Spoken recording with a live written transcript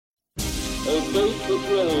a fate which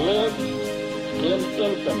will live in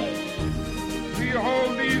infamy. We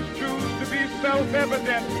hold these truths to be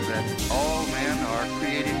self-evident. That all men are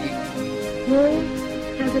created equal. War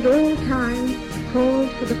has at all times called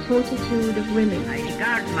for the fortitude of women. I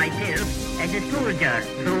regard myself as a soldier,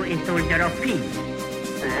 though a soldier of peace.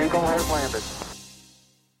 The Eagle has landed.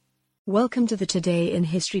 Welcome to the Today in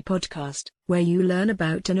History podcast, where you learn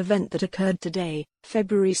about an event that occurred today,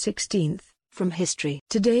 February 16th, from history.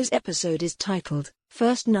 Today's episode is titled,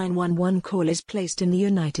 First 911 Call is Placed in the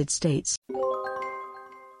United States.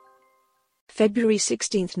 February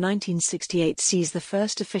 16, 1968 sees the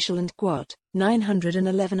first official and quote,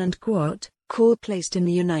 911 and quote, call placed in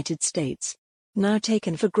the United States. Now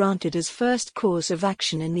taken for granted as first course of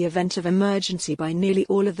action in the event of emergency by nearly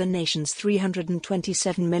all of the nation's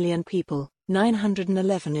 327 million people,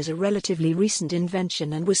 911 is a relatively recent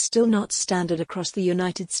invention and was still not standard across the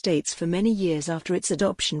United States for many years after its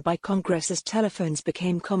adoption by Congress as telephones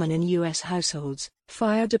became common in U.S. households.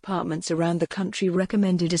 Fire departments around the country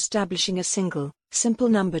recommended establishing a single, simple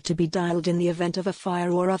number to be dialed in the event of a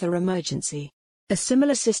fire or other emergency. A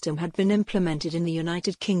similar system had been implemented in the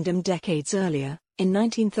United Kingdom decades earlier, in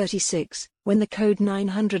 1936, when the code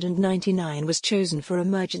 999 was chosen for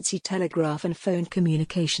emergency telegraph and phone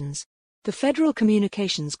communications. The Federal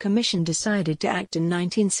Communications Commission decided to act in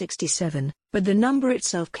 1967, but the number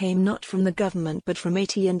itself came not from the government but from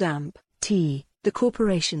AT&T, the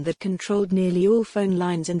corporation that controlled nearly all phone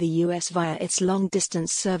lines in the U.S. via its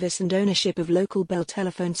long-distance service and ownership of local Bell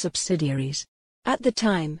Telephone subsidiaries. At the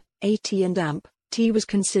time, AT&T was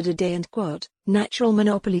considered a natural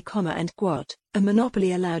monopoly, a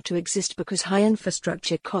monopoly allowed to exist because high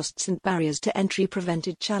infrastructure costs and barriers to entry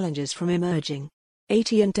prevented challenges from emerging.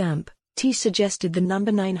 AT&T suggested the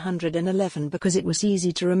number 911 because it was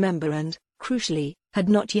easy to remember and, crucially, had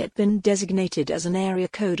not yet been designated as an area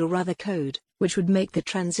code or other code, which would make the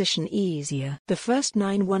transition easier. The first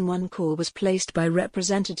 911 call was placed by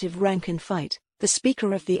Representative Rankin Fite, the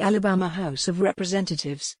Speaker of the Alabama House of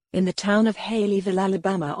Representatives, in the town of Haleyville,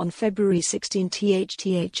 Alabama on February 16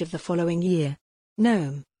 of the following year.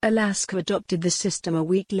 Nome, Alaska adopted the system a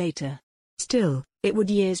week later. Still, it would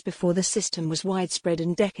years before the system was widespread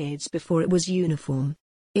and decades before it was uniform.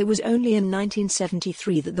 It was only in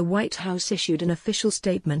 1973 that the White House issued an official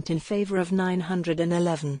statement in favor of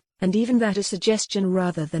 911, and even that a suggestion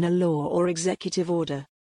rather than a law or executive order.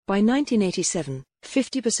 By 1987,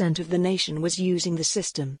 50% of the nation was using the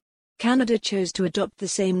system. Canada chose to adopt the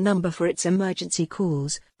same number for its emergency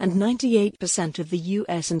calls, and 98% of the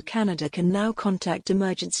US and Canada can now contact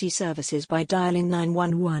emergency services by dialing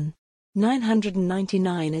 911.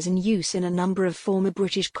 999 is in use in a number of former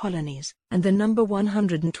British colonies, and the number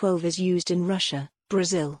 112 is used in Russia,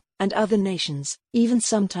 Brazil, and other nations, even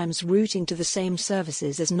sometimes routing to the same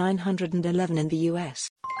services as 911 in the US.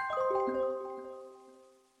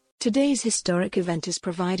 Today's historic event is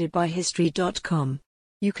provided by History.com.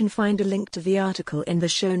 You can find a link to the article in the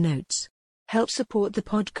show notes. Help support the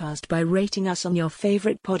podcast by rating us on your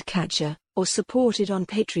favorite podcatcher, or support it on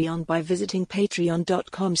Patreon by visiting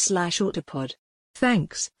patreon.com/autopod.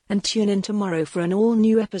 Thanks, and tune in tomorrow for an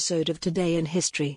all-new episode of Today in History.